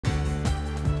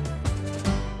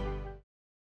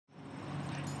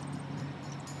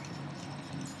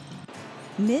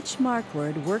Mitch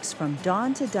Marquardt works from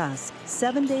dawn to dusk,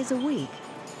 7 days a week,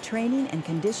 training and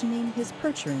conditioning his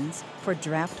Percherons for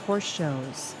draft horse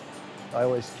shows. I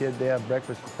always kid they have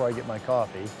breakfast before I get my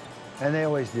coffee, and they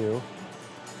always do.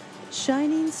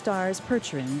 Shining Stars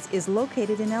Percherons is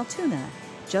located in Altoona,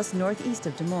 just northeast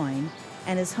of Des Moines,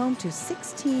 and is home to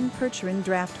 16 Percheron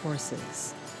draft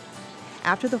horses.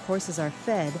 After the horses are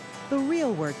fed, the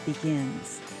real work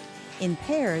begins. In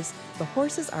pairs, the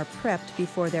horses are prepped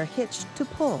before they're hitched to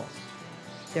pull.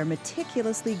 They're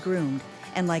meticulously groomed,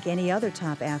 and like any other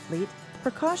top athlete,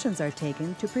 precautions are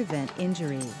taken to prevent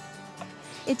injury.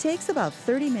 It takes about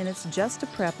 30 minutes just to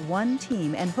prep one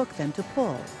team and hook them to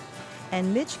pull.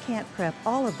 And Mitch can't prep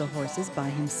all of the horses by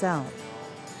himself.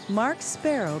 Mark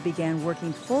Sparrow began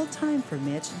working full-time for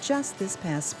Mitch just this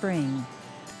past spring.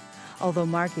 Although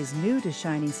Mark is new to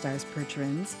Shining Stars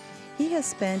Percherons, he has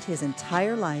spent his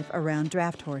entire life around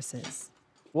draft horses.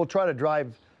 We'll try to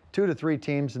drive 2 to 3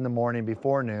 teams in the morning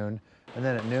before noon, and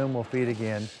then at noon we'll feed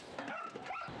again.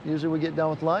 Usually we get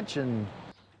done with lunch and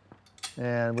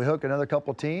we hook another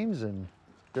couple teams, and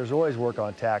there's always work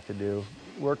on tack to do.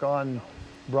 Work on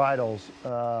bridles.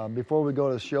 Before we go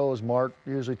to the shows, Mark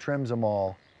usually trims them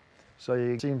all. So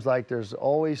it seems like there's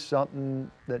always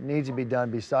something that needs to be done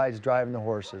besides driving the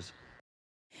horses.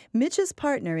 Mitch's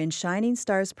partner in Shining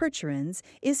Stars Percherons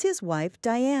is his wife,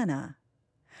 Dianna.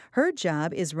 Her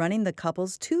job is running the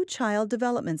couple's 2 child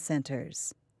development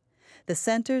centers. The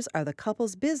centers are the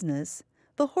couple's business,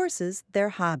 the horses their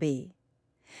hobby.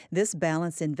 This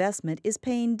balanced investment is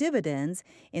paying dividends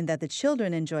in that the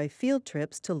children enjoy field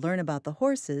trips to learn about the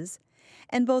horses,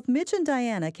 and both Mitch and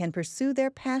Dianna can pursue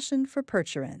their passion for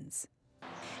Percherons.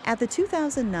 At the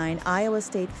 2009 Iowa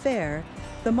State Fair,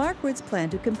 the Marquardts plan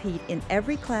to compete in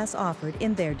every class offered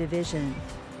in their division.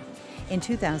 In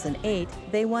 2008,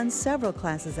 they won several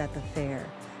classes at the fair,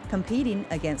 competing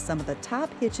against some of the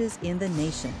top hitches in the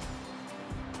nation.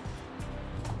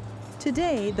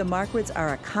 Today, the Marquardts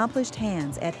are accomplished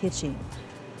hands at hitching.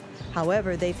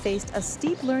 However, they faced a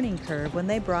steep learning curve when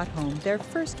they brought home their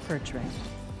first Percheron.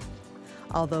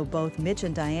 Although both Mitch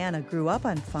and Dianna grew up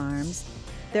on farms,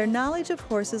 their knowledge of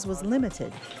horses was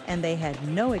limited, and they had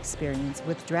no experience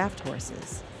with draft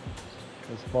horses.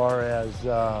 As far as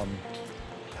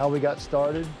how we got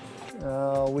started,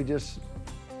 we just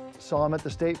saw them at the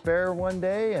state fair one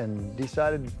day and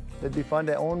decided it'd be fun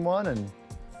to own one, and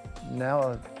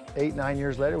now 8, 9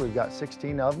 years later, we've got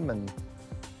 16 of them, and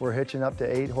we're hitching up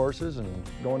to 8 horses and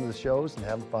going to the shows and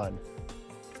having fun.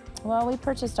 Well, we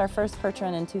purchased our first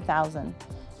Percheron in 2000.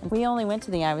 We only went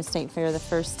to the Iowa State Fair the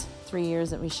first 3 years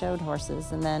that we showed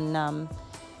horses, and then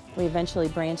we eventually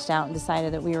branched out and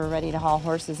decided that we were ready to haul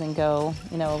horses and go,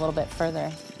 a little bit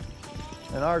further.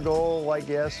 And our goal, I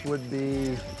guess, would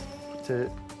be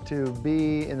to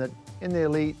be in the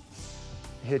elite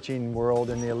hitching world,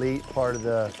 in the elite part of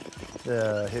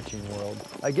the hitching world.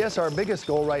 I guess our biggest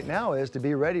goal right now is to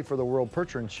be ready for the World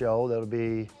Percheron Show that'll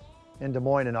be in Des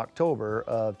Moines in October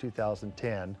of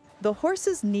 2010. The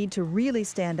horses need to really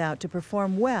stand out to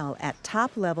perform well at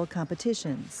top-level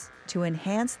competitions. To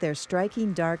enhance their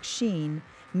striking dark sheen,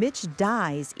 Mitch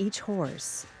dyes each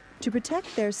horse. To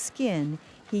protect their skin,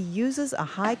 he uses a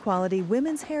high-quality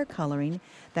women's hair coloring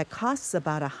that costs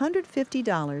about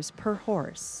 $150 per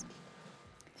horse.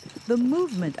 The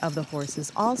movement of the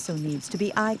horses also needs to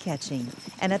be eye-catching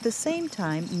and at the same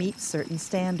time meet certain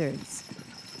standards.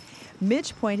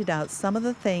 Mitch pointed out some of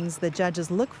the things the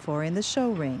judges look for in the show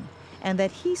ring and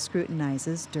that he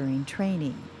scrutinizes during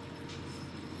training.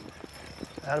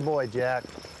 Attaboy, Jack.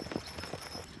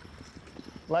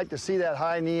 Like to see that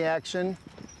high knee action.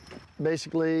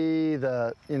 Basically, you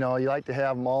like to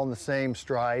have them all in the same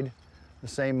stride, the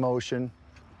same motion.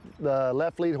 The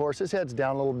left lead horse, his head's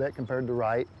down a little bit compared to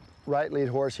right. Right lead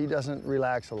horse, he doesn't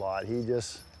relax a lot. He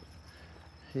just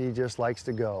likes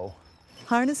to go.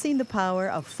 Harnessing the power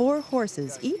of 4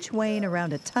 horses, each weighing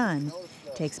around a ton,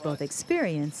 takes both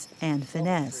experience and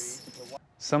finesse.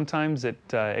 Sometimes it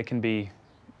can be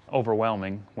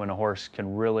overwhelming when a horse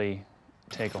can really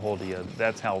take a hold of you.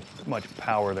 That's how much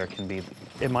power there can be.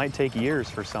 It might take years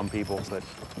for some people, but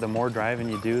the more driving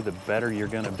you do, the better you're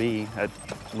going to be at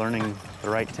learning the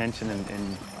right tension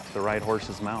in the right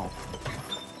horse's mouth.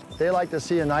 They like to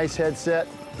see a nice headset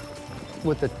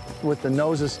with the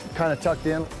noses kind of tucked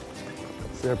in.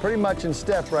 So they're pretty much in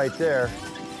step right there.